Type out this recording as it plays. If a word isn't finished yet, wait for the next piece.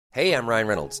Hey, I'm Ryan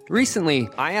Reynolds. Recently,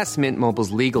 I asked Mint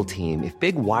Mobile's legal team if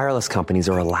big wireless companies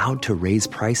are allowed to raise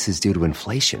prices due to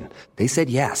inflation. They said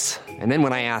yes. And then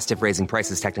when I asked if raising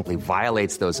prices technically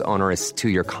violates those onerous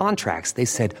two-year contracts, they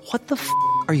said, "What the f***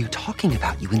 are you talking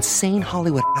about, you insane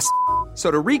Hollywood ass?" So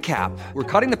to recap, we're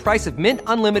cutting the price of Mint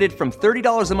Unlimited from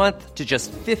 $30 a month to just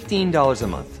 $15 a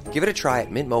month. Give it a try at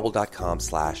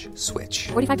mintmobile.com/switch.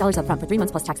 $45 up front for 3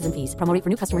 months plus taxes and fees. Promo rate for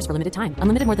new customers for limited time.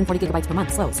 Unlimited more than 40 gigabytes per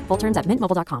month. Slows full terms at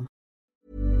mintmobile.com.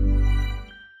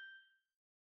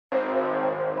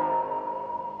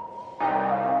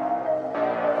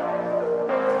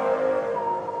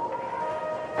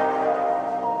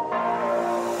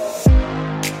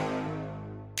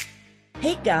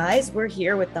 Hey guys, we're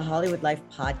here with the Hollywood Life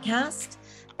podcast,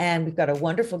 and we've got a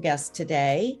wonderful guest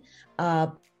today.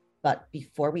 But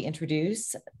before we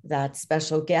introduce that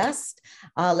special guest,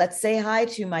 let's say hi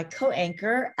to my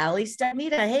co-anchor, Ali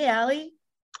Stadmita. Hey, Ali.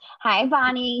 Hi,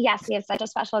 Bonnie. Yes, we have such a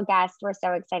special guest. We're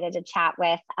so excited to chat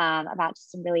with about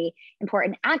some really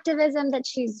important activism that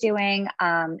she's doing,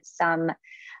 some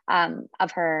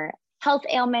of her health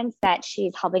ailments that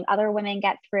she's helping other women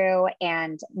get through,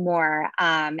 and more.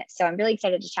 So I'm really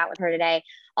excited to chat with her today.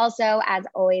 Also, as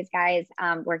always, guys,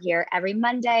 we're here every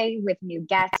Monday with new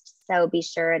guests. So be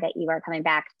sure that you are coming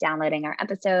back, downloading our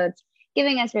episodes,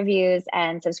 giving us reviews,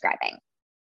 and subscribing.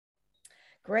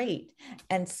 Great.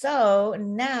 And so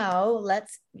now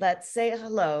let's say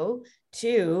hello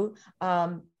to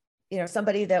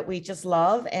somebody that we just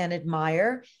love and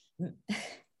admire,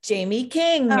 Jamie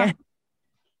King. Oh.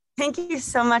 Thank you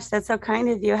so much. That's so kind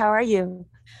of you. How are you?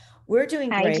 We're doing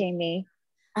great. Hi, Jamie.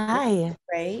 Hi.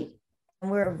 Great. And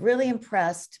we're really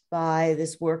impressed by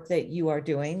this work that you are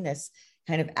doing, this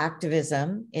kind of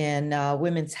activism in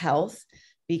women's health,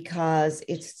 because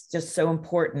it's just so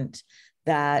important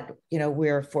that,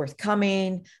 we're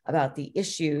forthcoming about the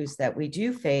issues that we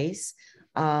do face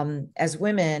as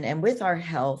women and with our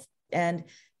health. And,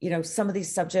 some of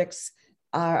these subjects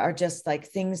are just like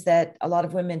things that a lot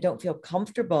of women don't feel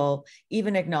comfortable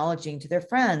even acknowledging to their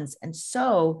friends. And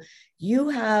so you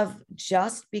have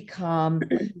just become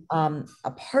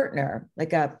a partner,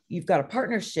 you've got a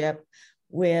partnership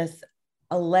with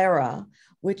Alera,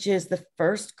 which is the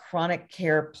first chronic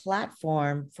care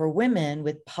platform for women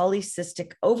with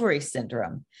polycystic ovary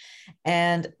syndrome.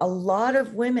 And a lot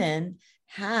of women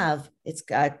have, it's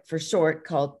got for short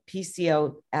called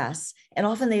PCOS, and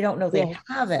often they don't know they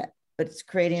have it, but it's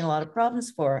creating a lot of problems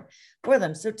for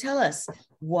them. So tell us,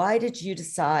 why did you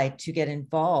decide to get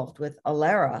involved with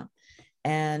Alera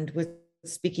and with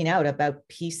speaking out about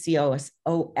PCOS?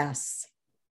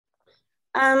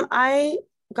 I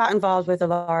got involved with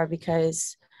Alera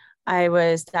because I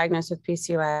was diagnosed with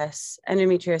PCOS,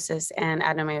 endometriosis, and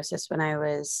adenomyosis when I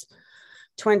was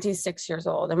 26 years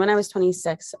old. And when I was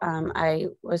 26, I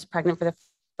was pregnant for the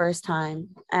first time.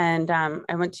 And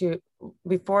I went to,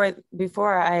 before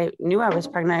I knew I was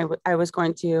pregnant, I was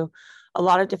going to a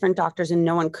lot of different doctors, and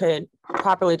no one could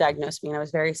properly diagnose me. And I was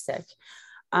very sick.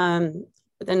 The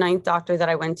ninth doctor that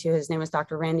I went to, his name was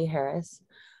Dr. Randy Harris,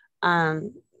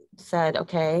 said,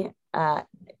 okay,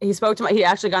 he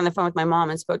actually got on the phone with my mom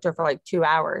and spoke to her for like 2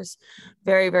 hours,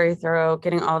 very, very thorough,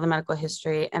 getting all the medical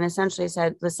history, and essentially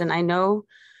said, listen, I know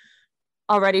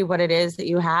already what it is that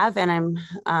you have, and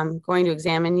I'm going to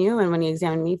examine you. And when he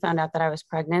examined me, found out that I was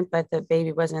pregnant, but the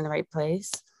baby wasn't in the right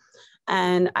place.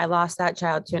 And I lost that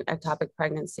child to an ectopic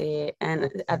pregnancy,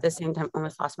 and at the same time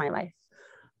almost lost my life.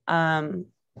 And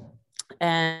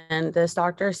this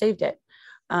doctor saved it.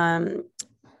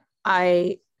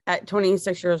 I, at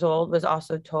 26 years old, was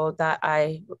also told that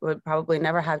I would probably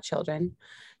never have children,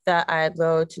 that I had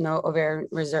low to no ovarian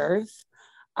reserve.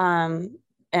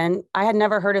 And I had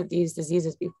never heard of these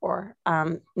diseases before.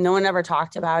 No one ever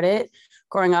talked about it.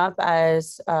 Growing up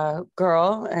as a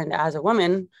girl and as a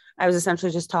woman, I was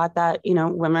essentially just taught that,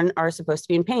 women are supposed to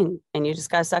be in pain and you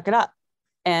just got to suck it up.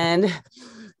 And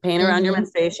pain around your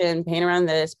menstruation, pain around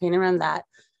this, pain around that.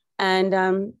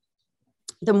 And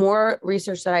the more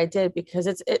research that I did, because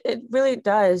it really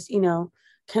does,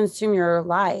 consume your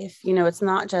life. It's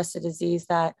not just a disease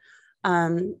that,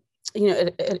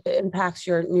 it impacts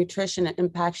your nutrition, it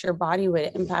impacts your body weight,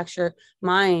 it impacts your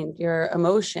mind, your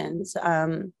emotions.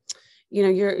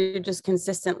 You're just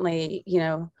consistently,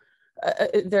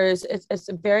 it's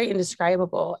very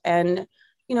indescribable. And,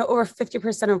 over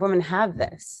 50% of women have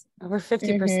this, over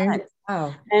 50%.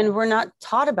 Wow. And we're not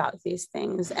taught about these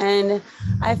things. And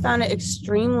I found it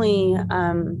extremely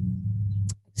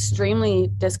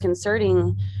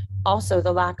disconcerting. Also,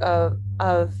 the lack of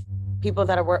people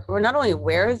that are not only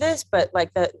aware of this, but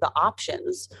like the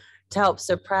options to help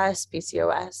suppress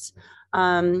PCOS.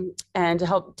 and to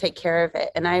help take care of it.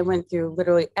 And I went through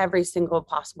literally every single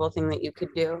possible thing that you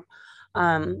could do.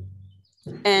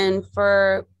 And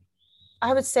for,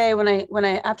 I would say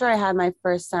after I had my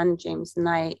first son, James,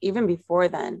 and even before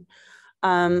then,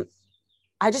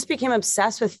 I just became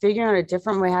obsessed with figuring out a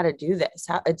different way how to do this,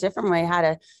 a different way how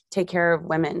to take care of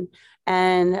women.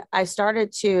 And I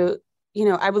started to,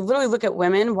 I would literally look at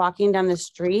women walking down the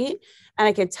street and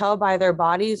I could tell by their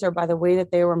bodies or by the way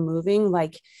that they were moving,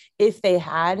 like if they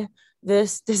had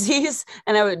this disease.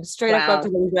 And I would straight up go up to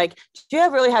them and be like, do you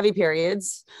have really heavy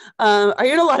periods? Are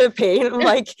you in a lot of pain?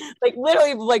 like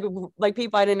literally like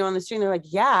people I didn't know on the street. And they're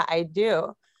like, yeah, I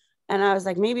do. And I was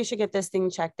like, maybe you should get this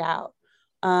thing checked out.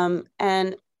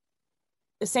 And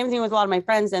the same thing with a lot of my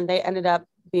friends, and they ended up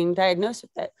being diagnosed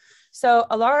with it. So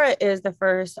Alara is the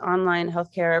first online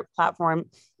healthcare platform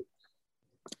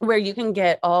where you can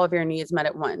get all of your needs met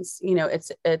at once.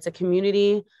 It's a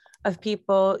community of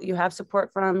people you have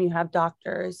support from, you have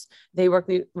doctors, they work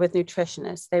with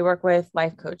nutritionists, they work with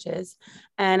life coaches.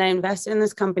 And I invested in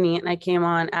this company and I came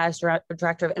on as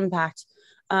director of impact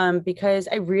because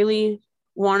I really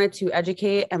wanted to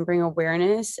educate and bring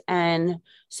awareness and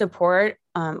support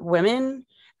women.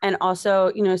 And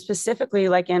also, specifically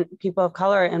like in people of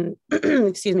color and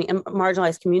excuse me, in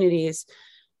marginalized communities,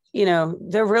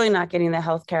 they're really not getting the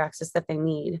healthcare access that they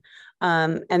need.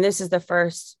 And this is the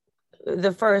first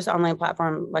online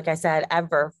platform, like I said,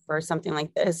 ever for something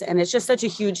like this. And it's just such a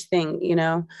huge thing,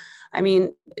 I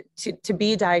mean, to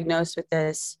be diagnosed with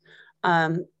this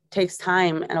takes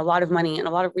time and a lot of money and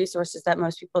a lot of resources that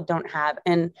most people don't have.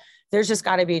 And there's just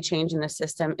got to be a change in the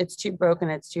system. It's too broken.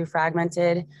 It's too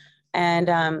fragmented.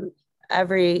 And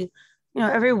every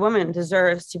woman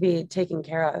deserves to be taken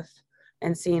care of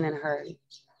and seen and heard.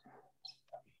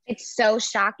 It's so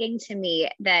shocking to me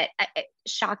that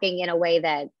shocking in a way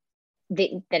that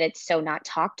it's so not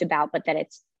talked about, but that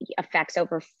it affects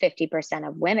over 50%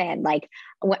 of women. Like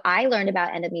when I learned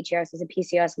about endometriosis and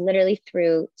PCOS literally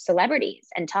through celebrities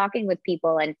and talking with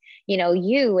people, and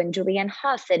you and Julianne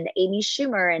Hough and Amy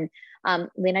Schumer and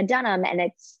Lena Dunham, and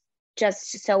it's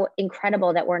just so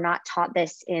incredible that we're not taught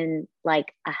this in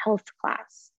like a health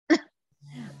class.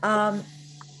 I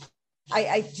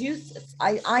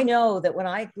know that when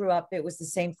I grew up, it was the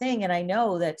same thing. And I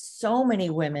know that so many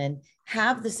women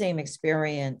have the same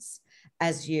experience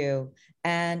as you.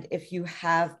 And if you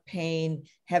have pain,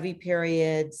 heavy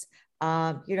periods,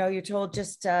 you're told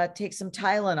just take some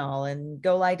Tylenol and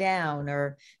go lie down,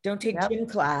 or don't take gym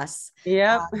class.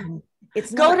 Yep.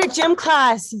 Go to gym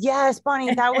class. Yes,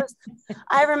 Bonnie,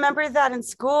 I remember that in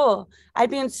school.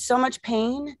 I'd be in so much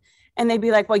pain. And they'd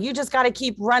be like, well, you just got to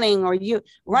keep running, or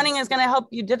running is going to help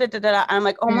you. I'm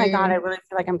like, oh my God, I really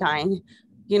feel like I'm dying.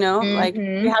 Like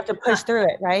you have to push through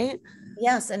it. Right.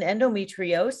 Yes. And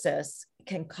endometriosis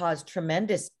can cause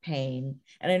tremendous pain.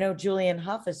 And I know Julianne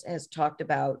Hough has talked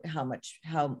about how much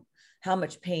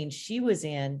pain she was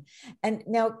in. And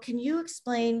now, can you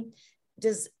explain,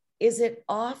 is it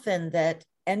often that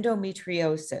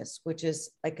endometriosis, which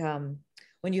is like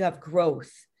when you have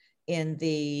growth in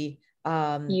the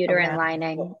uterine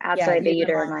lining, outside the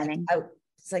uterine lining.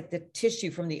 It's like the tissue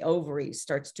from the ovaries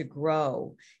starts to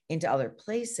grow into other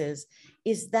places.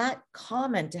 Is that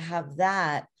common to have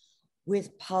that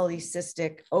with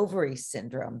polycystic ovary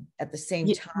syndrome at the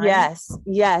same time?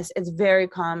 Yes, it's very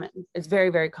common. It's very,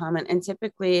 very common. And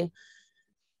typically,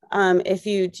 if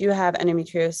you do have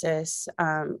endometriosis,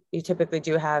 you typically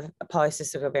do have a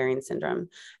polycystic ovarian syndrome.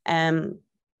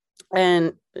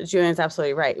 And Julian's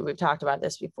absolutely right. We've talked about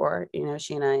this before,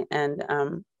 she and I,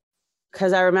 and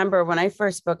because I remember when I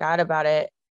first spoke out about it,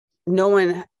 no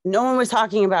one was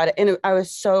talking about it. And I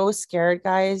was so scared,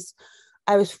 guys.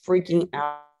 I was freaking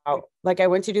out. Like I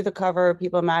went to do the cover of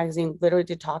People magazine, literally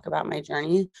to talk about my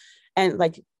journey. And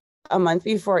like a month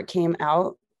before it came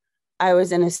out, I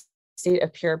was in a state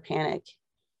of pure panic.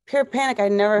 I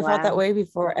never felt that way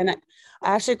before. And I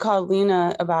actually called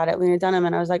Lena about it, Lena Dunham.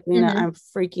 And I was like, Lena, I'm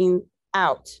freaking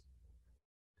out.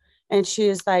 And she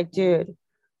was like, dude,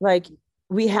 like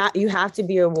you have to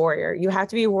be a warrior. You have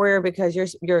to be a warrior because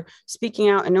you're speaking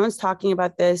out and no one's talking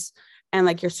about this. And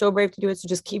like, you're so brave to do it. So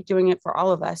just keep doing it for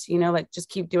all of us, like just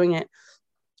keep doing it.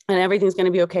 And everything's going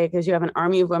to be okay because you have an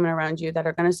army of women around you that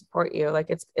are going to support you. Like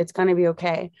it's going to be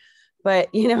okay. But,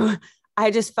 I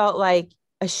just felt like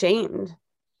ashamed,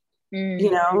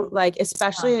 like,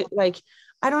 especially like,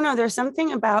 I don't know, there's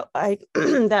something about like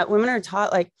that women are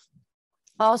taught, like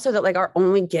also that like our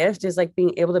only gift is like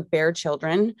being able to bear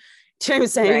children. Do you know what I'm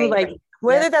saying? Right, like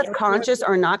whether that's conscious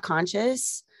or not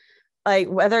conscious, like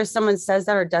whether someone says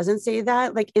that or doesn't say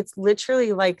that, like it's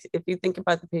literally like, if you think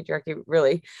about the patriarchy,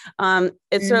 really,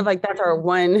 it's sort of like that's our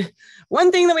one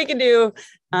thing that we can do,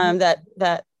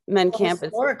 that men can't.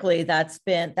 Historically, that's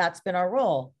been our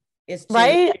role, is to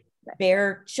right,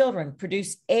 bear children,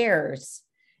 produce heirs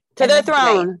to their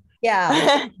throne.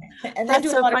 Yeah. And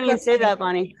that's so funny you say that,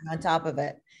 Bonnie. On top of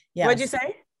it. Yeah. What'd you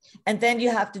say? And then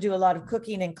you have to do a lot of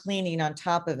cooking and cleaning on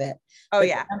top of it. Oh, but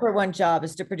yeah. The number one job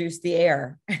is to produce the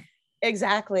heir.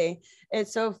 Exactly.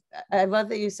 It's so, I love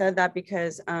that you said that,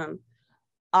 because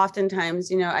oftentimes,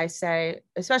 you know, I say,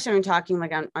 especially when talking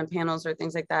like on panels or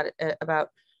things like that about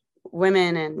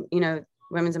women and, you know,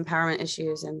 women's empowerment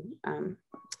issues. And I'm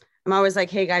always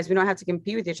like, hey guys, we don't have to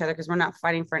compete with each other because we're not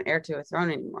fighting for an heir to a throne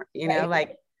anymore. You know,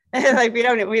 like, like we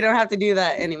don't have to do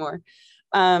that anymore.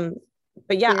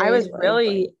 But yeah, I was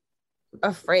really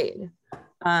afraid.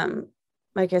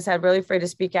 Like I said, really afraid to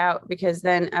speak out, because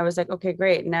then I was like, okay,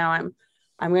 great. Now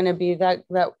I'm going to be that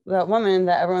woman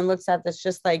that everyone looks at. That's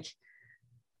just like,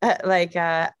 I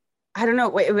don't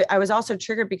know. I was also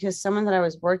triggered because someone that I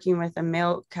was working with, a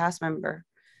male cast member,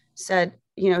 said,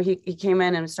 you know, he came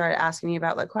in and started asking me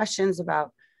about like questions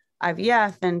about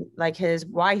IVF, and like his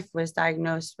wife was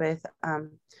diagnosed with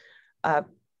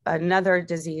another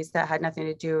disease that had nothing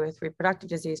to do with reproductive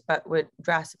disease, but would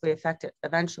drastically affect it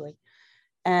eventually.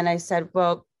 And I said,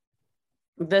 well,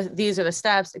 these are the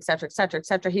steps, et cetera, et cetera, et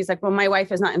cetera. He's like, well, my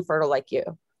wife is not infertile like you.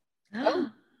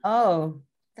 Oh,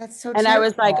 that's so And terrible. I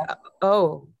was like,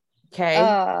 oh, okay.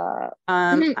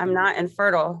 I'm not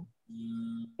infertile,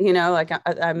 you know, like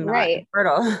I'm not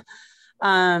infertile.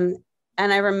 And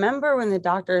I remember when the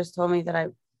doctors told me that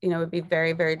it would be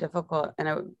very, very difficult, and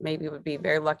I would be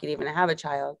very lucky to even have a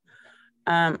child.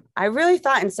 I really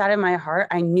thought inside of my heart,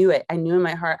 I knew in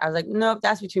my heart, I was like, nope,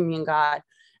 that's between me and God.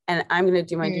 And I'm going to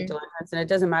do my due diligence. And it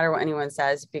doesn't matter what anyone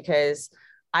says, because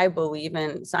I believe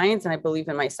in science, and I believe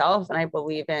in myself, and I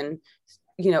believe in,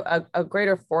 you know, a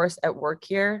greater force at work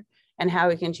here, and how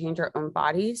we can change our own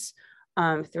bodies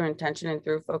through intention and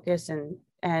through focus. And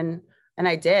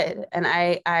I did. And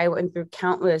I went through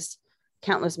countless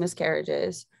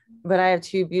miscarriages, but I have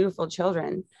 2 beautiful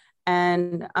children.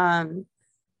 And,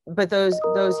 but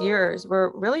those years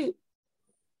were really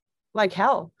like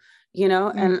hell, you know.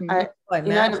 And I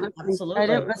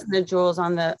didn't listen to Jules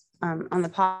on the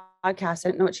podcast. I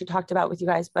didn't know what she talked about with you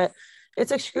guys, but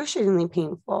it's excruciatingly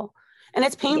painful. And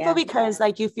it's painful because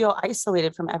like you feel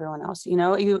isolated from everyone else, you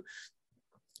know.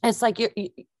 It's like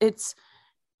it's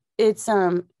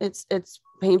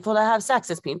painful to have sex.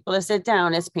 It's painful to sit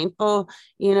down. It's painful,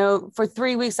 you know, for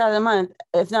 3 weeks out of the month,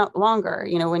 if not longer,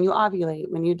 you know, when you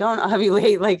ovulate, when you don't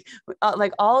ovulate,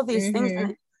 like all of these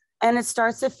things. And it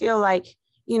starts to feel like,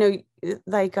 you know,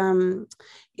 like,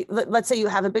 let's say you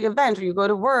have a big event, or you go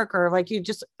to work, or like you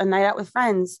just a night out with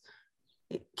friends,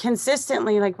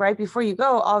 consistently, like right before you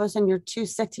go, all of a sudden you're too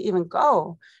sick to even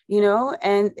go, you know,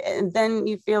 and then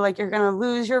you feel like you're going to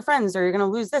lose your friends, or you're going to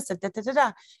lose this,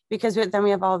 because then we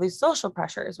have all these social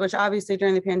pressures, which obviously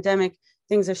during the pandemic,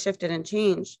 things have shifted and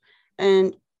changed.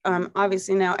 And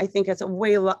obviously now I think it's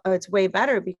way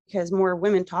better, because more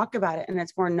women talk about it and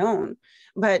it's more known.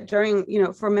 But during, you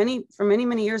know, for many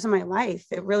years of my life,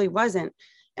 it really wasn't.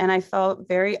 And I felt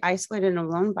very isolated and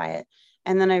alone by it.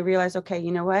 And then I realized, okay,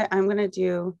 you know what? I'm going to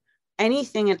do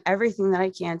anything and everything that I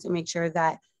can to make sure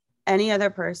that any other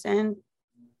person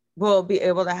will be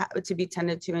able to be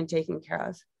tended to and taken care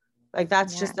of. Like,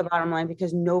 that's just the bottom line,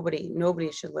 because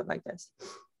nobody should live like this.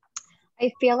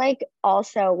 I feel like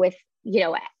also with, you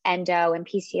know, endo and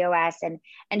PCOS and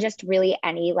just really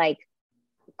any like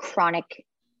chronic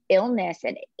illness,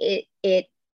 and it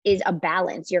is a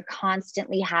balance. You're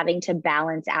constantly having to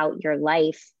balance out your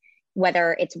life,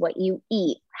 whether it's what you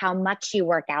eat, how much you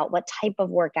work out, what type of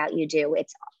workout you do,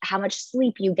 it's how much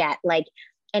sleep you get. Like,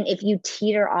 and if you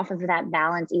teeter off of that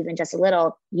balance, even just a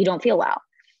little, you don't feel well.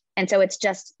 And so it's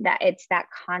just that, it's that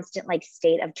constant like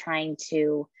state of trying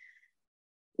to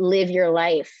live your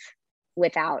life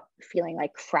without feeling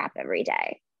like crap every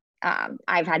day.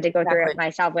 I've had to go through it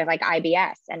myself with like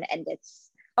IBS, and it's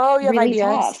really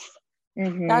tough.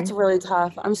 That's really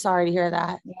tough. I'm sorry to hear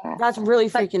that. Yeah. That's really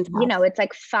freaking tough. You know, it's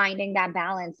like finding that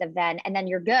balance of and then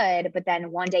you're good, but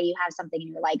then one day you have something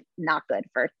and you're like not good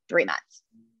for 3 months.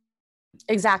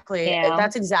 Exactly. You know?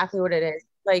 That's exactly what it is.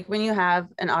 Like when you have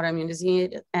an autoimmune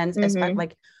disease, and especially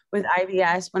like with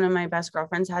IBS, one of my best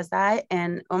girlfriends has that.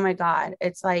 And oh my God,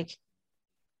 it's like,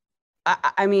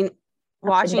 I mean,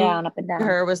 watching up and down.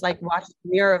 Her was like watching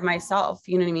the mirror of myself.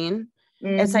 You know what I mean?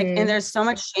 It's like, and there's so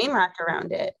much shame wrapped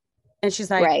around it. And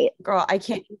she's like, right. girl, I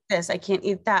can't eat this. I can't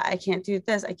eat that. I can't do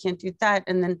this. I can't do that.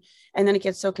 And then it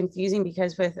gets so confusing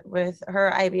because with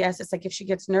her IBS, it's like, if she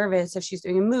gets nervous, if she's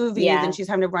doing a movie, then she's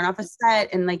having to run off a set.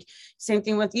 And like, same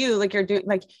thing with you, like you're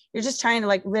just trying to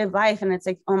like live life. And it's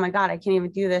like, oh my God, I can't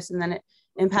even do this. And then it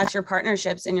impacts your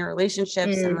partnerships and your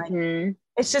relationships. And like,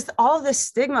 it's just all this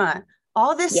stigma,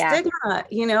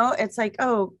 you know, it's like,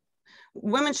 oh,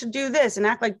 women should do this and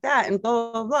act like that and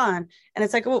blah, blah, blah. And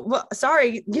it's like, well,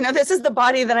 sorry, you know, this is the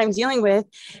body that I'm dealing with.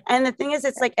 And the thing is,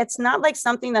 it's like, it's not like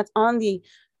something that's on the,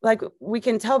 like, we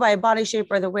can tell by body shape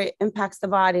or the way it impacts the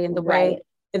body and the way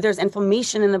that there's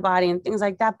inflammation in the body and things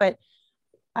like that. But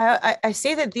I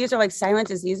say that these are like silent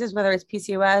diseases, whether it's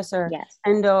PCOS or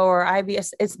endo or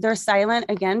IBS, they're silent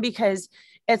again, because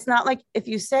it's not like if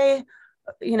you say,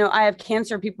 you know, I have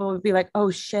cancer, people would be like,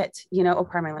 oh shit, you know, oh,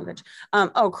 pardon my language.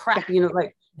 Oh crap, you know,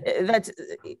 like that's,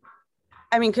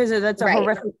 I mean, cause that's a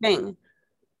horrific thing,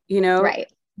 you know,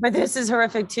 but this is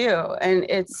horrific too. And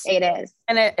it is,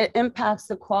 and it impacts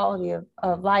the quality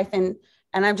of life. And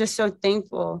I'm just so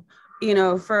thankful, you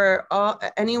know, for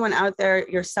anyone out there,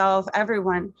 yourself,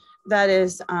 everyone that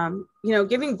is, you know,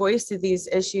 giving voice to these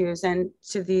issues and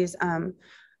to these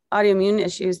autoimmune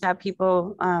issues that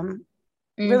people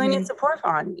really need support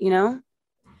on, you know?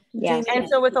 Yes. And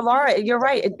so with Alara, you're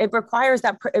right. It requires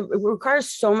it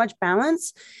requires so much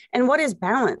balance. And what is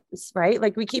balance, right?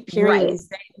 Like we keep hearing these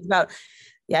things about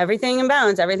everything in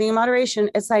balance, everything in moderation.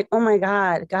 It's like, oh my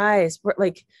God, guys,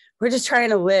 we're just trying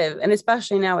to live. And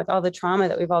especially now with all the trauma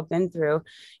that we've all been through,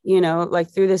 you know,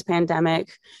 like through this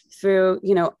pandemic, through,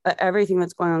 you know, everything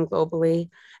that's going on globally.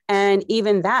 And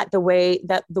even that, the way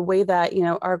that, you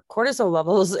know, our cortisol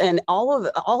levels and all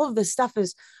of this stuff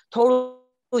is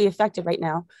totally affected right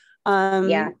now.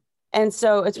 And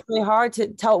so it's really hard to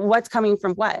tell what's coming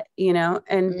from what, you know,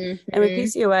 and with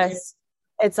PCOS,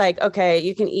 it's like, okay,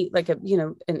 you can eat like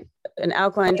an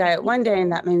alkaline diet one day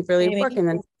and that may really work. And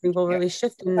then things will really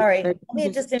shift. Sorry, let me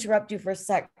just interrupt you for a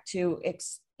sec to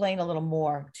explain a little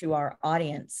more to our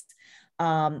audience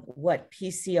what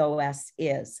PCOS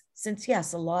is. Since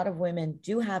yes, a lot of women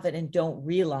do have it and don't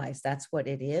realize that's what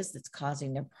it is that's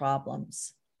causing their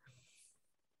problems.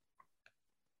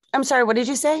 I'm sorry, what did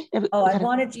you say? Oh, I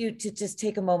wanted you to just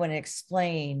take a moment and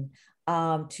explain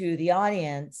to the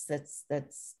audience that's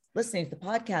listening to the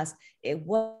podcast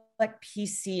what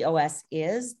PCOS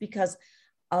is, because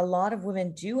a lot of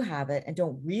women do have it and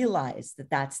don't realize that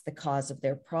that's the cause of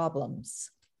their problems.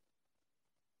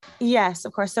 Yes,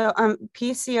 of course. So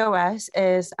PCOS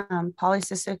is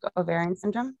polycystic ovarian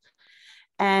syndrome.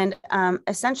 And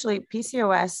essentially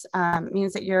PCOS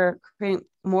means that you're creating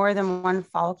more than one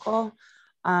follicle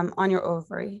on your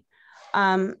ovary.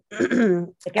 And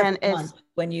it's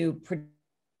when you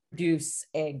produce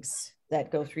eggs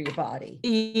that go through your body.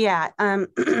 Yeah.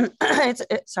 It's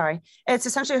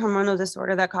essentially a hormonal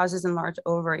disorder that causes enlarged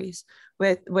ovaries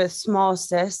with small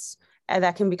cysts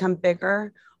that can become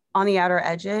bigger on the outer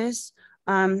edges.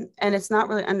 And it's not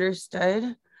really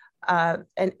understood. And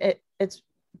it's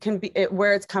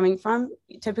where it's coming from.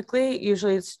 Typically,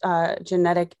 usually it's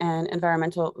genetic and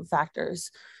environmental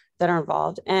factors that are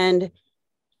involved. And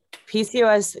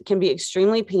PCOS can be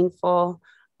extremely painful,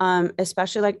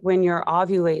 especially like when you're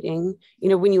ovulating, you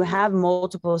know, when you have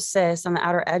multiple cysts on the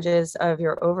outer edges of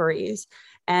your ovaries.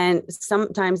 And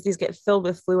sometimes these get filled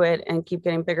with fluid and keep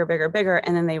getting bigger, bigger, bigger,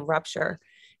 and then they rupture.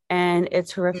 And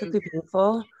it's horrifically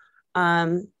painful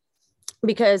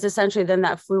because essentially then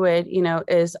that fluid, you know,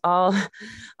 is all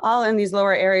in these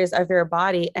lower areas of your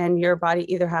body, and your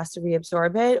body either has to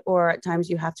reabsorb it or at times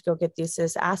you have to go get these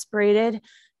cysts aspirated.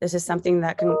 This is something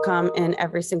that can come in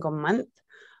every single month.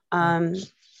 And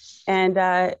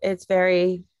it's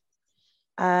very,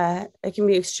 it can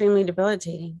be extremely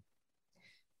debilitating.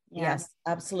 Yes,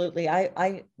 absolutely.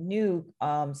 I knew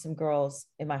some girls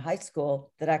in my high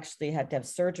school that actually had to have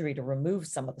surgery to remove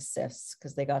some of the cysts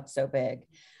because they got so big.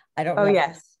 I don't know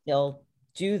if they'll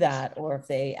do that or if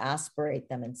they aspirate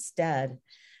them instead.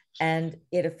 And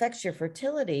it affects your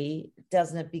fertility,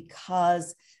 doesn't it?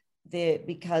 Because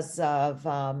of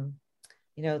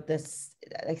you know, this,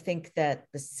 I think that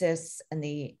the cysts and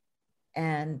the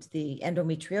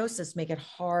endometriosis make it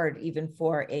hard even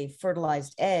for a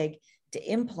fertilized egg to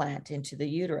implant into the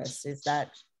uterus.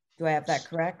 Do I have that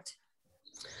correct?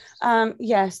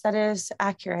 Yes, that is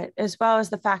accurate, as well as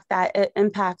the fact that it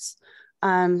impacts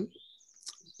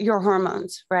your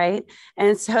hormones, right?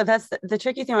 And so that's the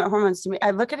tricky thing about hormones to me.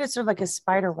 I look at it sort of like a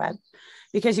spider web,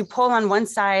 because you pull on one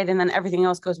side and then everything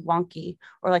else goes wonky,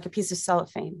 or like a piece of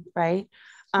cellophane, right?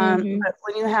 But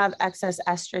when you have excess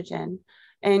estrogen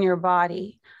in your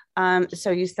body,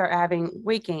 So you start having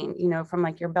weight gain, from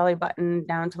like your belly button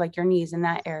down to like your knees in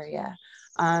that area.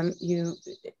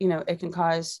 It can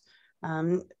cause,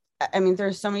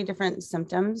 there's so many different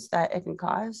symptoms that it can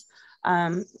cause.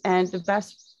 And the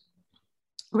best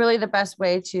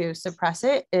way to suppress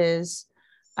it is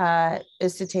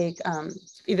to take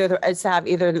either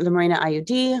the Mirena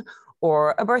IUD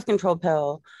or a birth control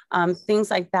pill, things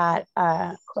like that.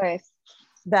 Of course.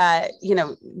 That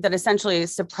essentially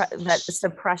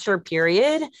suppress your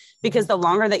period, because the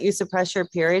longer that you suppress your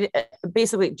period,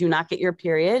 basically do not get your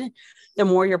period, the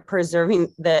more you're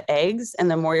preserving the eggs and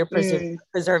the more you're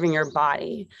preserving your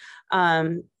body.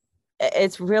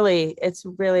 It's really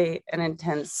an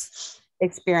intense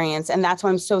experience. And that's why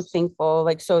I'm so thankful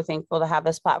to have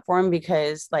this platform,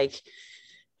 because like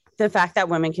the fact that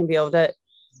women can be able to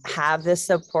have this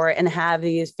support and have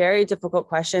these very difficult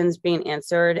questions being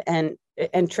answered, and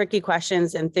tricky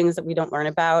questions and things that we don't learn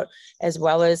about, as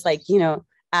well as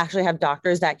actually have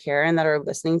doctors that care and that are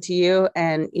listening to you,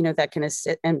 and that can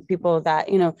assist, and people that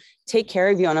take care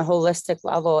of you on a holistic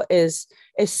level is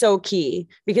so key.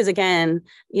 Because again,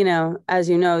 as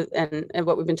and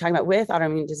what we've been talking about with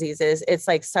autoimmune diseases, it's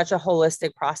like such a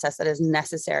holistic process that is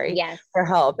necessary for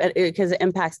help, because it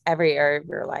impacts every area of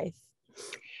your life.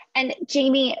 And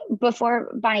Jamie,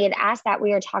 before Bonnie had asked that,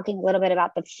 we were talking a little bit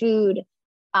about the food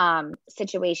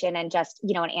situation and just,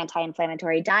 an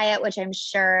anti-inflammatory diet, which I'm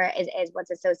sure is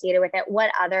what's associated with it. What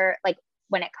other, like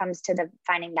when it comes to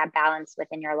finding that balance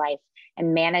within your life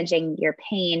and managing your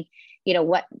pain,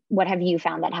 what have you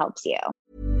found that helps you?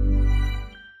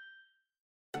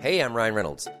 Hey, I'm Ryan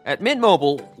Reynolds. At Mint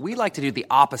Mobile, we like to do the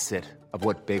opposite of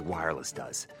what Big Wireless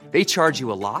does. They charge you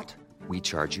a lot. We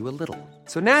charge you a little.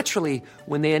 So naturally,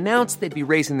 when they announced they'd be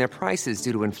raising their prices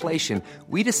due to inflation,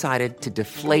 we decided to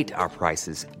deflate our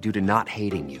prices due to not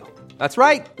hating you. That's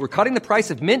right. We're cutting the price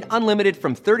of Mint Unlimited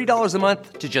from $30 a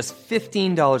month to just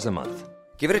 $15 a month.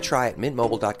 Give it a try at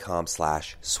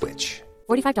mintmobile.com/switch.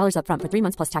 $45 up front for 3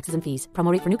 months plus taxes and fees.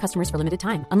 Promo rate for new customers for limited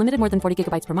time. Unlimited more than 40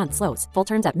 gigabytes per month. Slows full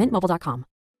terms at mintmobile.com.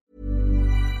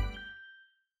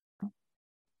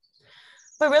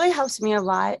 What really helps me a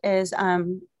lot is,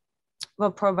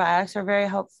 probiotics are very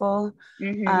helpful.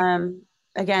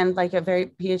 Again, like a very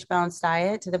pH balanced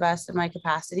diet to the best of my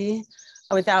capacity,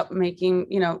 without making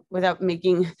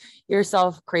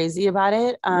yourself crazy about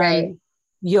it. Right.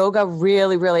 Yoga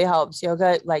really, really helps.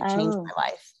 Yoga changed my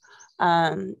life.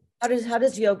 How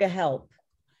does yoga help?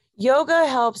 Yoga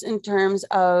helps in terms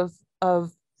of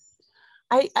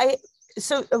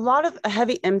so a lot of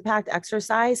heavy impact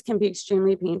exercise can be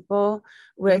extremely painful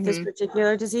with this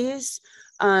particular disease.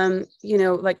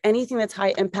 Like anything that's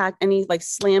high impact, any like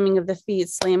slamming of the feet,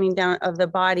 slamming down of the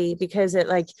body, because it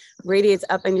like radiates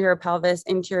up into your pelvis,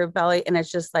 into your belly. And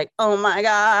it's just like, oh my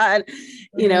God,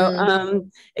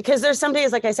 because there's some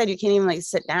days, like I said, you can't even like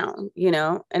sit down,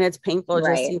 and it's painful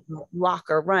just to walk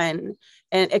or run,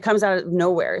 and it comes out of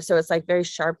nowhere. So it's like very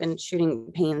sharp and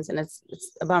shooting pains, and it's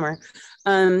a bummer.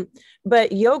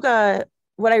 But yoga,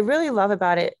 what I really love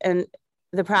about it and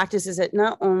the practice is it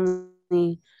not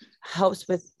only helps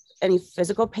with any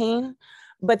physical pain,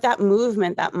 but that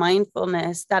movement, that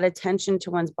mindfulness, that attention to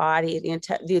one's body,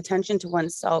 the attention to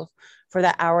oneself for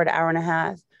that hour to hour and a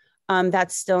half,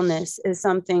 that stillness is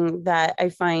something that I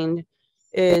find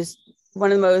is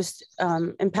one of the most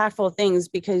impactful things,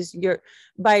 because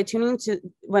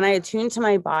when I attune to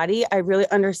my body, I really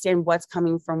understand what's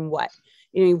coming from what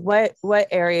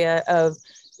area of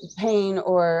pain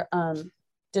or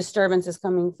disturbance is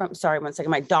coming from. Sorry, 1 second.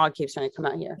 My dog keeps trying to come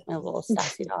out here. My little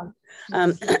sassy dog.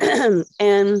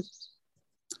 And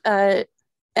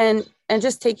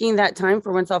just taking that time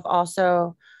for oneself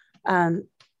also, at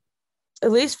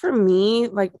least for me,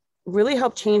 like really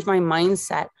helped change my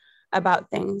mindset about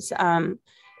things.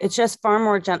 It's just far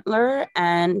more gentler,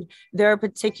 and there are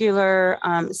particular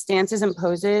stances and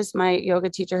poses. My yoga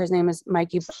teacher, his name is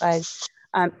Mikey Bud.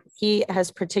 He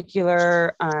has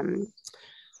particular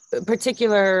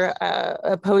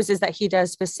poses that he does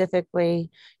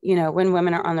specifically, when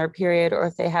women are on their period or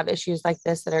if they have issues like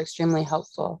this that are extremely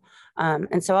helpful.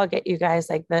 And so I'll get you guys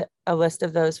like a list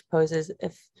of those poses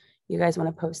if you guys want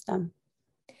to post them.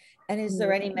 And is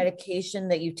there any medication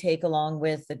that you take along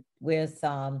with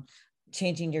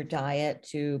changing your diet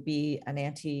to be an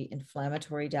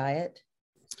anti-inflammatory diet?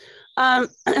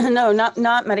 No,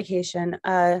 not medication.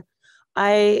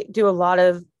 I do a lot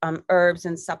of herbs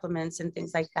and supplements and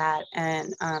things like that.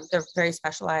 And they're very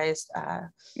specialized and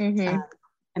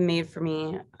made for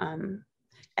me.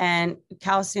 And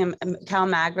Cal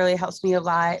Mag really helps me a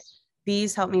lot.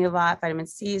 B's help me a lot. Vitamin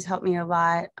C's help me a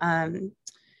lot. And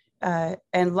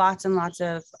lots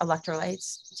of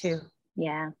electrolytes too.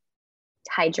 Yeah.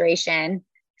 hydration.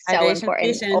 So Hydration, important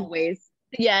patient. always.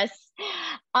 Yes.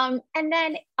 And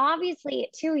then obviously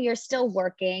too, you're still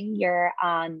working, you're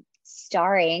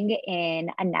starring in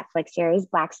a Netflix series,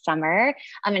 Black Summer.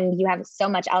 And you have so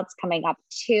much else coming up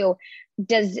too.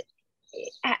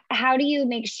 How do you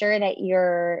make sure that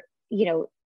your,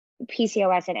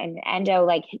 PCOS and endo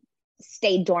like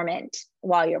stay dormant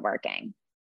while you're working?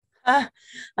 I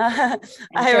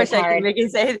wish I could make you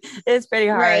say it's pretty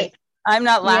hard. Right. I'm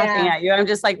not laughing at you. I'm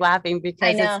just like laughing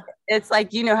because it's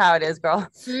like, you know how it is, girl.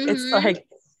 Mm-hmm. It's like,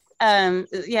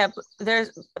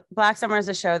 there's Black Summer is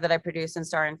a show that I produce and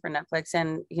star in for Netflix.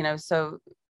 And,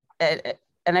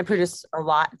 and I produce a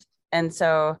lot. And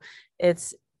so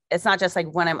it's not just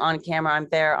like when I'm on camera, I'm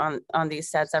there on these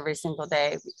sets every single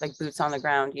day, like boots on the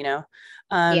ground,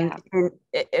 And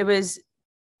it was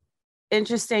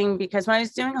interesting because when I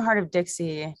was doing Heart of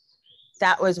Dixie,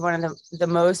 that was one of the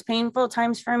most painful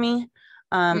times for me.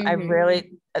 I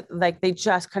really they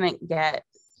just couldn't get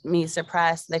me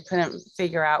suppressed. They couldn't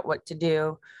figure out what to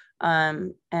do.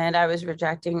 And I was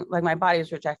rejecting, like my body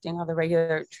was rejecting all the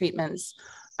regular treatments.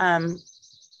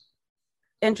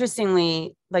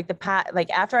 Interestingly,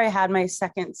 after I had my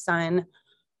second son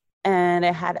and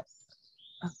I had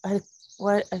I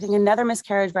think another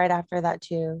miscarriage right after that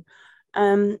too,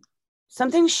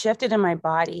 something shifted in my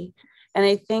body. And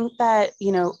I think that,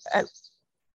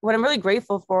 what I'm really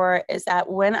grateful for is that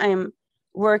when I'm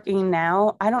working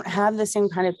now, I don't have the same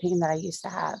kind of pain that I used to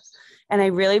have. And I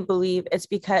really believe it's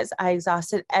because I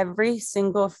exhausted every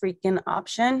single freaking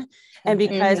option. And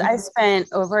because I spent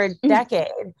over a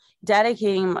decade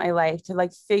dedicating my life to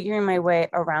like figuring my way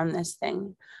around this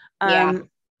thing.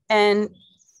 And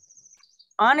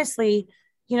honestly,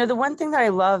 the one thing that I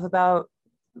love about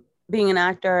being an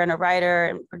actor and a writer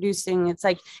and producing, it's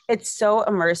like, it's so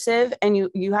immersive and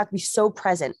you have to be so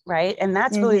present. Right. And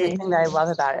that's really the thing that I love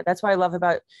about it. That's what I love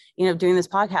about, doing this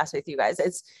podcast with you guys.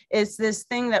 It's this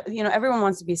thing that, everyone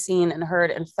wants to be seen and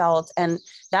heard and felt, and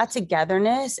that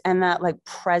togetherness and that like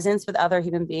presence with other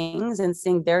human beings and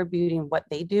seeing their beauty and what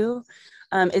they do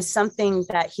is something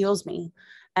that heals me.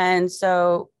 And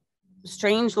so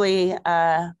strangely,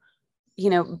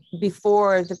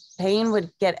 before the pain would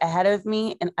get ahead of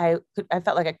me and I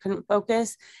felt like I couldn't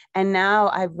focus. And now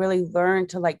I've really learned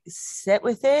to like sit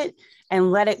with it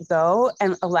and let it go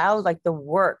and allow the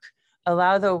work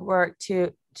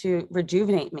to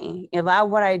rejuvenate me, allow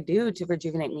what I do to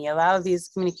rejuvenate me, allow these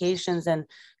communications and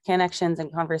connections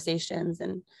and conversations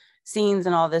and scenes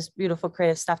and all this beautiful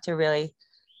creative stuff to really,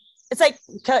 it's like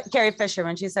Carrie Fisher,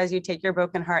 when she says, you take your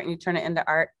broken heart and you turn it into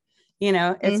art.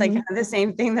 It's like kind of the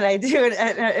same thing that I do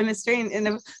in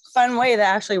a fun way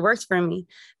that actually works for me,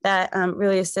 that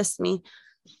really assists me.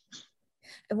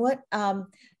 And what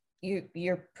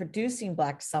you're producing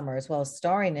Black Summer as well as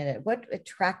starring in it. What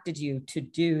attracted you to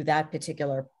do that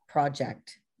particular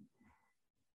project?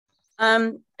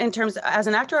 In terms of, as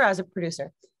an actor or as a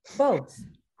producer? Both.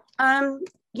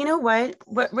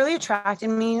 What really attracted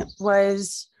me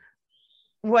was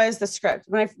the script.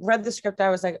 When I read the script,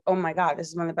 I was like, oh my God, this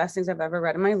is one of the best things I've ever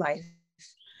read in my life.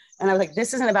 And I was like,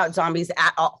 this isn't about zombies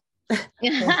at all.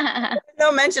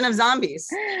 No mention of zombies.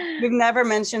 We've never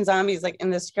mentioned zombies like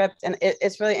in the script. And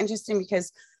it's really interesting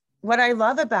because what I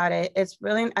love about it, it's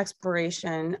really an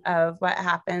exploration of what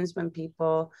happens when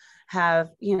people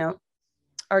have,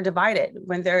 are divided,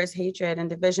 when there is hatred and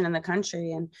division in the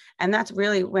country. And that's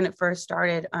really when it first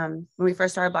started. When we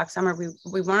first started Black Summer,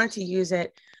 we wanted to use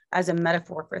it as a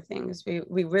metaphor for things.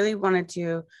 We really wanted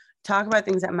to talk about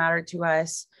things that matter to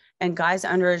us and guise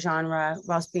under a genre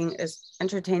whilst being as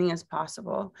entertaining as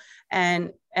possible.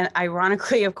 And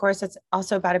ironically, of course, it's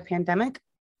also about a pandemic.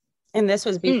 And this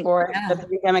was before the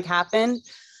pandemic happened.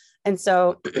 And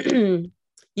so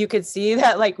you could see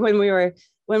that like when we were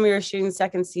shooting the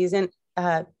second season,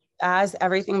 as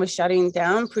everything was shutting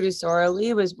down,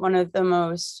 producerially was one of the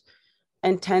most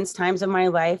intense times of my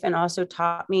life, and also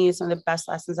taught me some of the best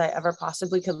lessons I ever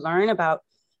possibly could learn about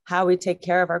how we take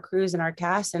care of our crews and our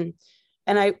cast. And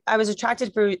I was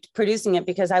attracted to producing it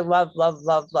because I love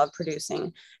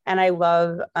producing, and I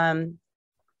love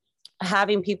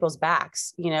having people's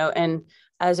backs, and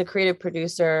as a creative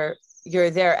producer,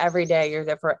 you're there every day. You're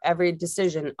there for every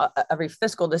decision, every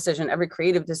fiscal decision, every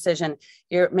creative decision.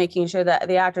 You're making sure that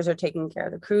the actors are taken care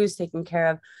of, the crew's taken care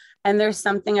of. And there's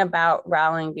something about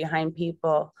rallying behind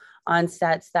people on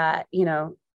sets that,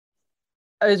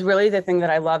 is really the thing that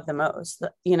I love the most.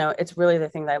 It's really the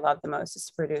thing that I love the most is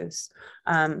to produce.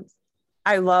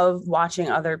 I love watching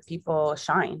other people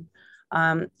shine.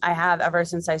 I have ever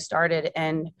since I started.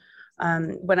 And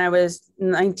When I was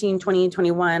 19, 20,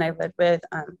 21, I lived with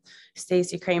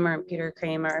Stacey Kramer and Peter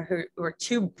Kramer, who were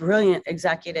two brilliant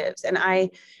executives. And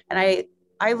I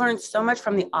learned so much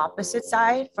from the opposite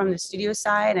side, from the studio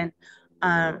side, and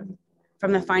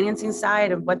from the financing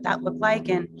side of what that looked like,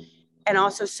 and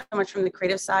also so much from the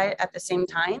creative side at the same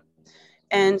time.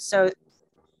 And so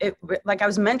I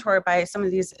was mentored by some of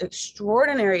these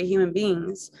extraordinary human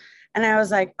beings. And I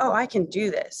was like, oh, I can do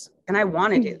this. And I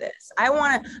want to do this. I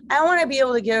want to be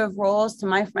able to give roles to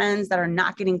my friends that are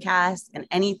not getting cast in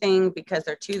anything because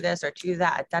they're too this or too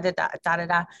that, da, da, da, da, da,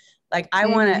 da. Like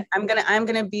I'm going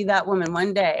to be that woman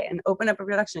one day and open up a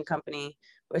production company,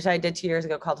 which I did 2 years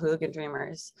ago, called Hooligan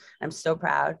Dreamers. I'm so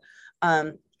proud.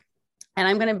 And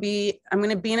I'm going to be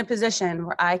in a position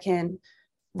where I can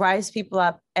rise people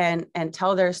up and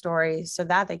tell their stories so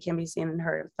that they can be seen and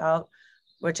heard and felt,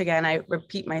 which again, I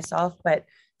repeat myself, but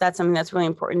that's something that's really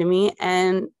important to me,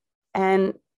 and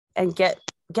get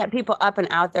people up and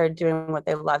out there doing what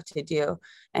they love to do,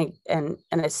 and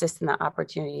assist in that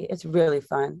opportunity. It's really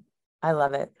fun. I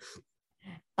love it.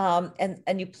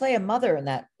 And you play a mother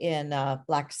in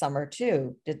Black Summer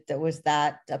too. Was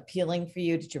that appealing for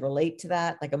you? Did you relate to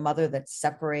that? Like a mother that's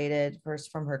separated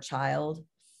first from her child?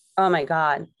 Oh my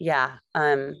God. Yeah.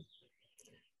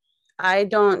 I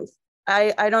don't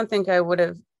think I would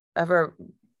have ever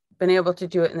been able to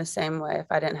do it in the same way if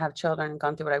I didn't have children and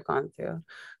gone through what I've gone through.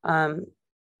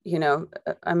 You know,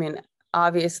 I mean,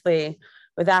 obviously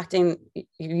with acting, you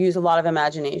use a lot of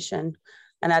imagination,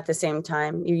 and at the same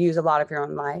time, you use a lot of your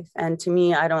own life. And to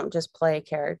me, I don't just play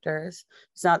characters.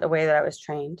 It's not the way that I was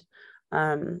trained.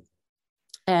 And,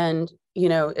 you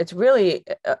know, it's really,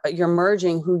 you're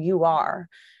merging who you are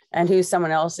and who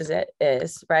someone else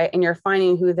is, right? And you're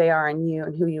finding who they are in you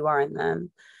and who you are in them.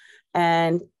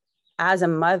 And as a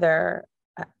mother,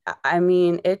 I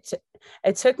mean, it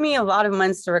took me a lot of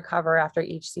months to recover after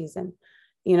each season,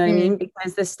 you know what I mean?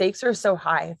 Because the stakes are so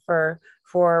high for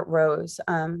Rose.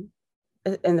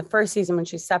 In the first season, when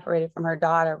she's separated from her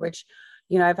daughter, which,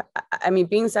 you know,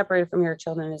 being separated from your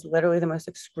children is literally the most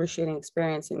excruciating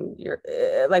experience in your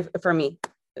life. For me,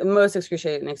 the most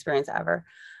excruciating experience ever.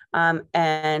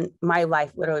 And my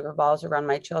life literally revolves around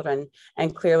my children.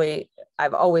 And clearly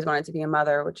I've always wanted to be a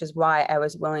mother, which is why I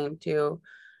was willing to,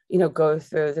 you know, go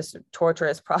through this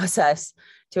torturous process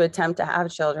to attempt to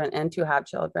have children and to have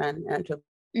children and to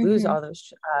lose all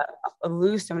those,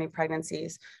 lose so many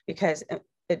pregnancies, because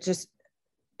it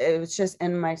was just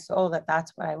in my soul that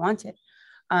that's what I wanted.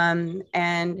 And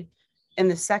in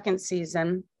the second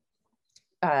season,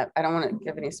 I don't want to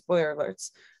give any spoiler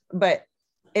alerts, but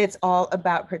it's all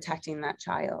about protecting that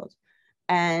child.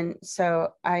 And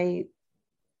so I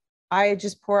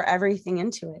just pour everything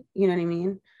into it. You know what I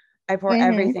mean? I pour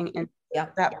everything into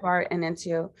that part and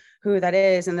into who that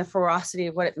is and the ferocity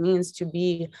of what it means to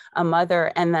be a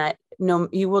mother, and that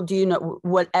you will do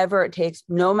whatever it takes,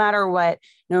 no matter what,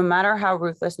 no matter how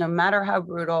ruthless, no matter how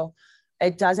brutal,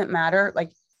 it doesn't matter.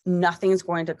 Like nothing's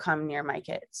going to come near my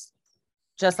kids,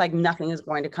 just like nothing is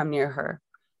going to come near her.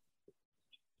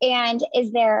 And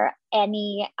is there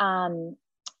any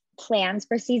plans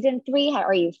for season 3? How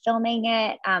are you filming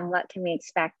it? What can we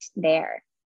expect there?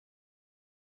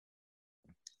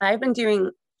 I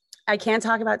can't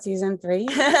talk about season 3,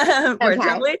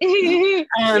 unfortunately.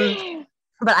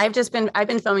 But I've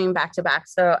been filming back to back.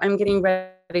 So I'm getting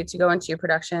ready to go into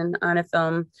production on a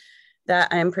film that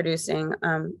I'm producing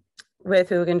with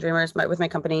Hooligan Dreamers, with my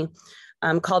company,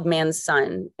 called Man's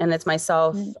Son. And it's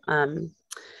myself,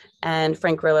 and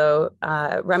Frank Grillo.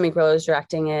 Remy Grillo is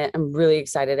directing it. I'm really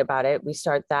excited about it. We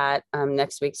start that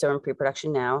next week, so we're in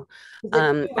pre-production now.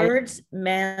 Words,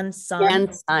 Man's Son.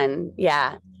 Man's Son,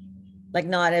 yeah. Like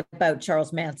not about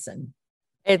Charles Manson.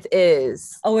 It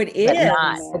is. Oh, it is.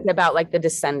 It's about like the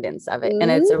descendants of it, and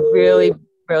it's a really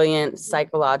brilliant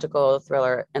psychological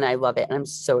thriller, and I love it, and I'm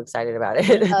so excited about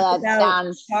it. Oh, that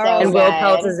sounds so and good. Will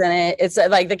Peltz is in it. It's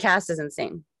like the cast is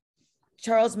insane.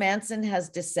 Charles Manson has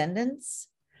descendants.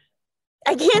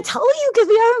 I can't tell you because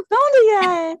we haven't filmed it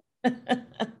yet.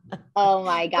 Oh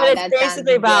my God. But it's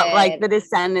basically about like the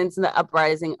descendants and the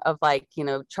uprising of like, you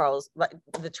know,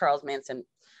 the Charles Manson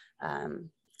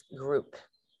group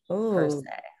per se.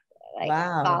 Like,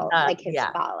 wow. His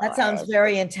followers. That sounds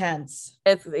very intense.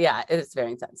 It's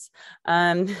very intense.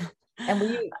 And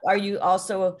are you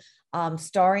also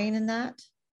starring in that?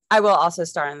 I will also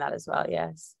star in that as well.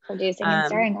 Yes. Producing and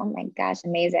starring. Oh my gosh.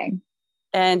 Amazing.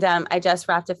 And I just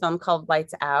wrapped a film called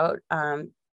Lights Out.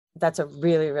 That's a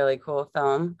really, really cool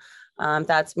film.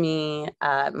 That's me,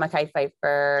 Mackay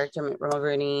Pfeiffer, Dermot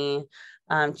Mulroney,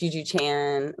 Juju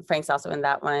Chan. Frank's also in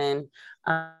that one.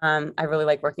 I really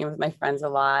like working with my friends a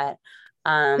lot.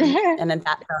 And in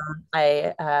that film,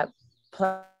 I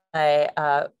play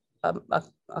a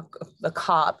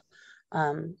cop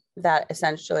that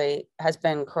essentially has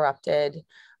been corrupted.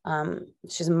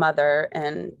 She's a mother,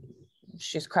 and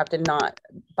she's corrupted not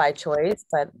by choice,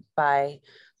 but by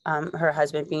her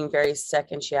husband being very sick,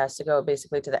 and she has to go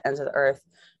basically to the ends of the earth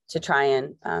to try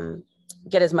and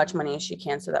get as much money as she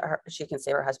can so that she can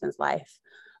save her husband's life.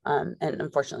 And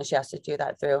unfortunately, she has to do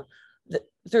that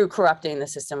through corrupting the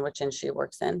system which she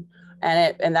works in.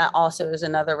 And that also is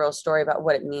another real story about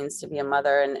what it means to be a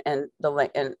mother, and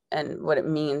what it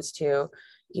means to,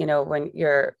 when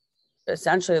you're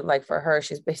essentially, like, for her,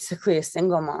 she's basically a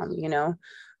single mom,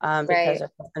 because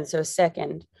her husband's so sick,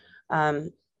 and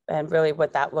really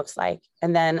what that looks like.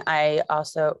 And then I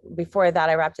also, before that,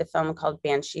 I wrapped a film called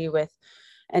Banshee with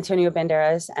Antonio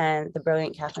Banderas and the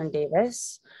brilliant Catherine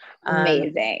Davis.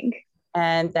 Amazing.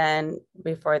 And then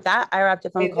before that, I wrapped a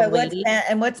film called Lady.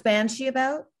 What's Banshee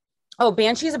about? Oh,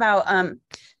 Banshee is about,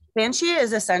 Banshee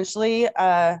is essentially,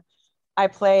 I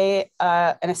play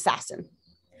an assassin.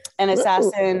 An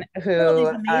assassin who these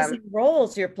amazing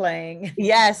roles you're playing.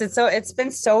 Yes, it's been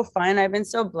so fun. I've been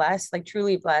so blessed, like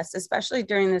truly blessed, especially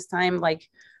during this time, like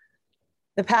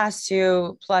the past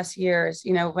 2+ years,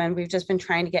 when we've just been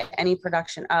trying to get any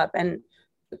production up, and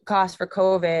cost for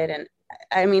COVID. And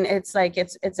I mean, it's like,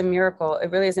 it's a miracle. It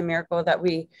really is a miracle that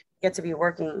we get to be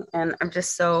working. And I'm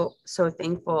just so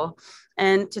thankful,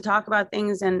 and to talk about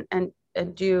things and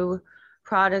do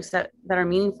products that are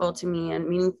meaningful to me, and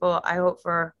meaningful, I hope,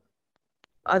 for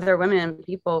other women and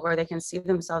people, where they can see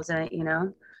themselves in it,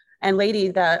 And Lady,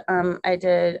 that I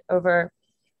did over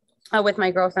with my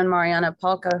girlfriend Mariana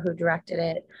Palka, who directed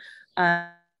it.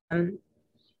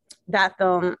 That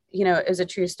film, is a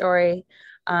true story,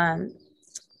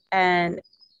 and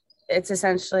it's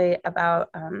essentially about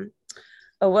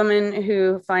a woman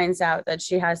who finds out that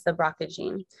she has the BRCA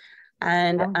gene,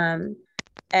 and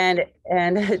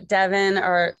Devin,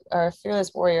 our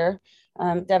fearless warrior,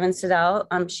 Devin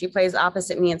Siddell, she plays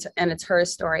opposite me, and it's her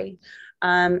story.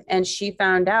 And she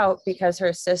found out because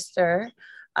her sister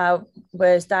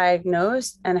was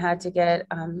diagnosed and had to get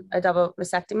a double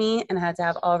mastectomy and had to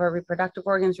have all of her reproductive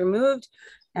organs removed,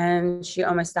 and she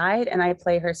almost died. And I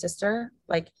play her sister,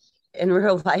 like, in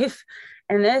real life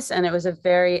in this, and it was a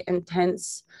very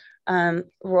intense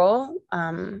role.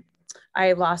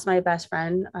 I lost my best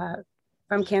friend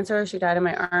from cancer. She died in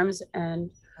my arms, and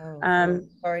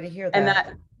sorry to hear that. And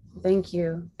that, thank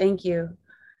you.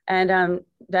 And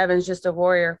Devin's just a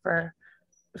warrior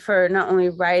for not only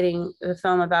writing the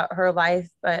film about her life,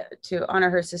 but to honor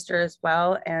her sister as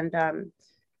well. And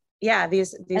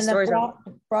these and stories are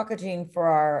BRCA gene, for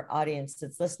our audience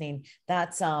that's listening.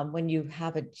 That's when you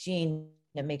have a gene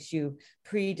that makes you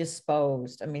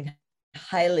predisposed. I mean,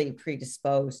 highly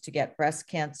predisposed to get breast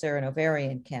cancer and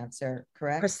ovarian cancer,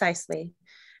 correct? Precisely.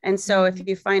 And so if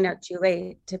you find out too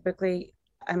late, typically,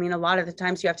 I mean, a lot of the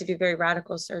times you have to do very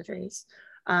radical surgeries.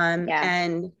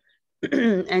 And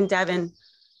Devin,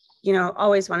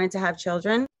 always wanted to have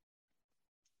children.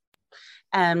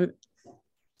 And,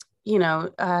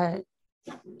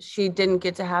 she didn't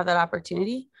get to have that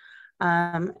opportunity.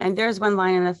 And there's one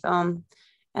line in the film,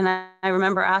 and I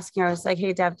remember asking her, I was like,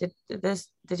 "Hey, Deb,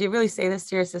 did you really say this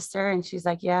to your sister?" And she's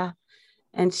like, "Yeah."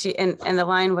 And and the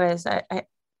line was,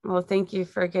 well, thank you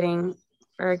for getting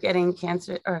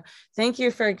cancer, or thank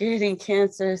you for getting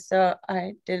cancer. So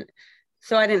I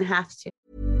didn't have to.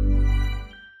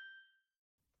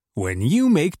 When you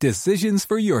make decisions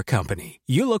for your company,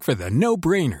 you look for the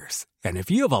no-brainers. And if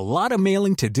you have a lot of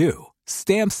mailing to do,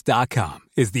 Stamps.com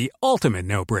is the ultimate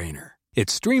no-brainer. It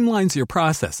streamlines your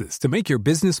processes to make your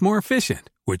business more efficient,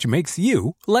 which makes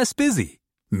you less busy.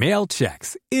 Mail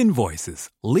checks, invoices,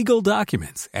 legal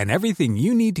documents, and everything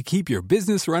you need to keep your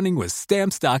business running with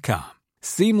Stamps.com.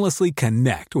 Seamlessly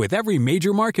connect with every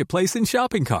major marketplace and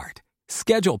shopping cart.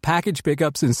 Schedule package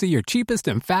pickups and see your cheapest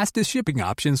and fastest shipping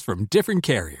options from different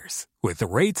carriers, with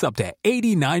rates up to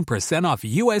 89% off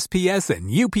USPS and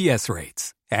UPS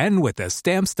rates. And with the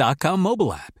Stamps.com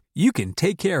mobile app, you can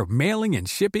take care of mailing and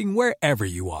shipping wherever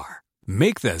you are.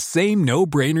 Make the same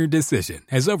no-brainer decision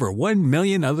as over 1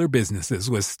 million other businesses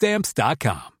with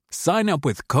Stamps.com. Sign up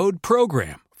with code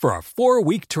PROGRAM for a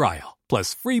 4-week trial,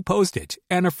 plus free postage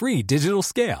and a free digital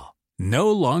scale.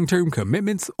 No long-term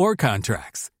commitments or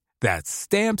contracts. That's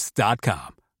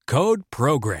Stamps.com. Code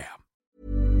PROGRAM.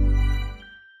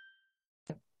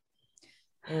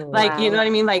 Like, you know what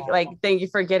I mean? Like, thank you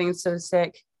for getting so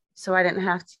sick so I didn't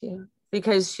have to,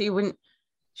 because she would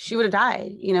have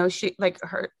died. She,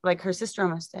 her sister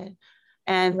almost did.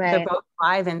 And they're both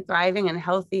alive and thriving and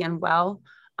healthy and well.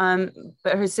 But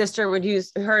her and her sister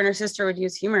would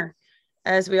use humor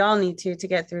as we all need to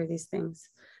get through these things.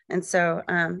 And so,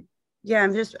 yeah,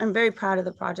 I'm very proud of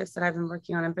the projects that I've been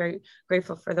working on. I'm very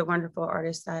grateful for the wonderful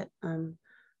artists that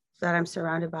I'm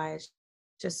surrounded by.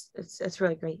 It's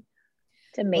really great.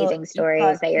 It's amazing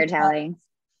stories that you're telling.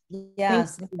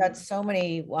 Yes, you've got so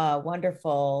many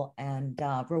wonderful and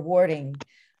rewarding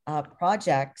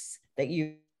projects that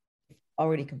you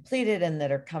already completed and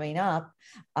that are coming up.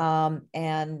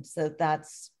 And so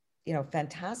that's,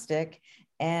 fantastic.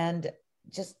 And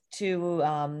just to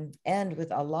end with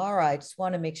Alara, I just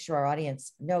want to make sure our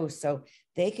audience knows. So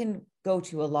they can go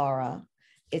to Alara.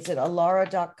 It's at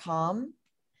alara.com.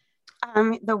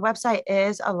 The website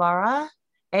is Alara,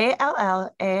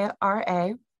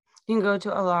 ALLARA. You can go to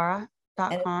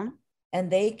alara.com.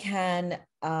 And they can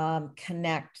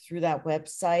connect through that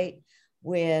website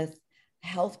with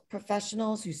health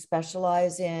professionals who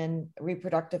specialize in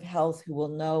reproductive health, who will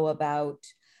know about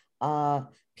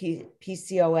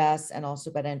PCOS and also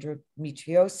about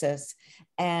endometriosis,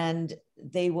 and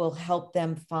they will help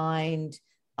them find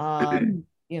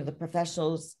the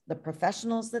professionals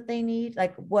that they need.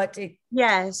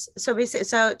 Yes. So basically,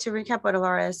 to recap what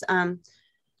Alara is,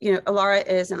 Alara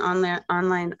is an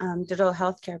online digital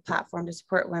healthcare platform to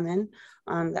support women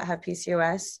that have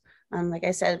PCOS. Like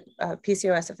I said,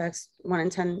 PCOS affects 1 in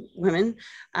 10 women.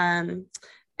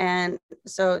 And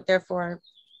so therefore,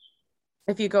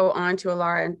 if you go on to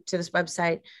Alara and to this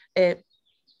website,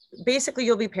 basically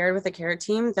you'll be paired with a care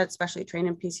team that's specially trained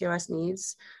in PCOS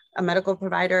needs, a medical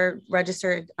provider,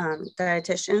 registered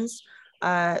dietitians.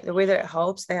 The way that it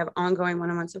helps, they have ongoing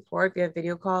one-on-one support via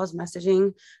video calls,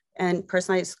 messaging, and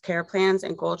personalized care plans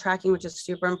and goal tracking, which is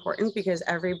super important because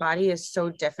every body is so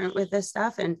different with this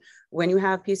stuff. And when you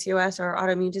have PCOS or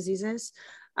autoimmune diseases,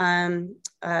 there's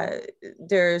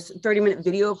 30-minute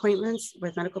video appointments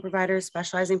with medical providers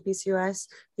specializing in PCOS,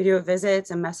 video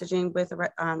visits and messaging with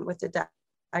the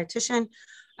dietitian.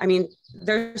 I mean,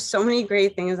 there's so many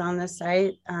great things on this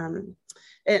site.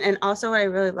 And also what I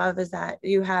really love is that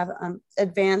you have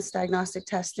advanced diagnostic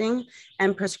testing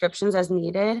and prescriptions as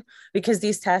needed, because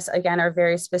these tests, again, are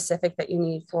very specific that you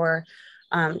need for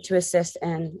to assist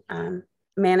in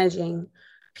managing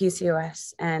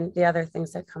PCOS and the other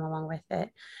things that come along with it.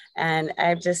 And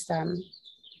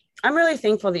I'm really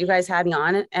thankful that you guys had me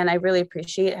on, and I really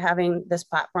appreciate having this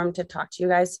platform to talk to you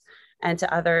guys and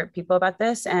to other people about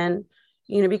this. And,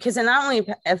 because it not only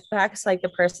affects like the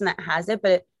person that has it,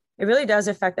 but it really does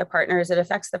affect the partners. It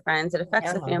affects the friends. It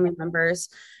affects the family members.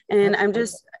 And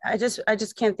I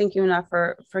just can't thank you enough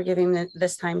for giving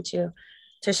this time to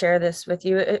share this with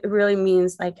you. It really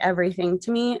means like everything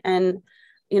to me. And,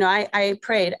 I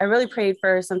really prayed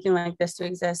for something like this to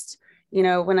exist,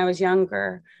 when I was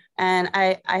younger. And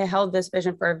I held this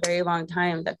vision for a very long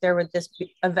time, that there would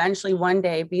eventually one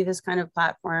day be this kind of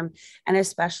platform. And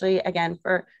especially, again,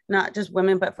 for not just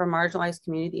women, but for marginalized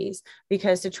communities,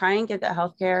 because to try and get the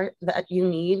healthcare that you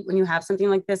need when you have something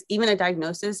like this, even a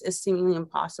diagnosis, is seemingly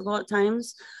impossible at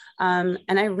times. And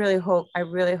I really hope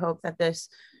that this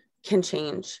can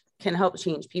help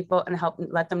change people and help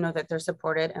let them know that they're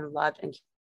supported and loved and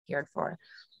cared for.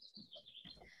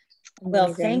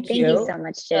 Well, thank you so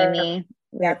much, Jamie.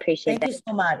 We appreciate it. Thank you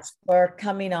so much for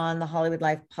coming on the Hollywood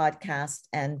Life podcast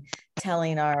and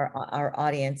telling our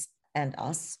audience and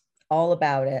us all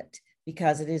about it,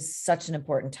 because it is such an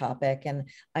important topic. And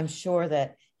I'm sure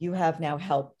that you have now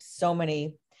helped so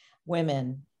many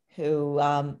women who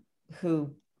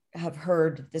have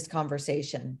heard this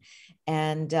conversation.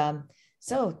 And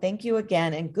so thank you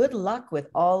again, and good luck with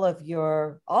all of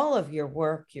your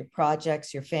work, your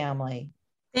projects, your family.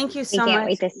 Thank you so much. Can't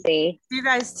wait to see you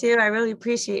guys too. I really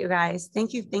appreciate you guys.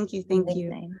 Thank you.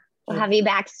 We'll have you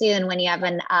back soon when you have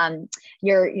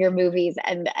your movies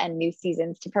and new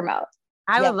seasons to promote.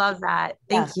 I would love that.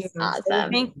 Thank you.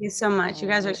 Awesome. Thank you so much. You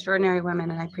guys are extraordinary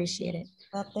women, and I appreciate it.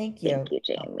 Well, thank you. Thank you,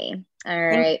 Jamie. All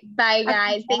right. Bye,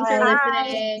 guys. Thanks for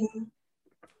listening.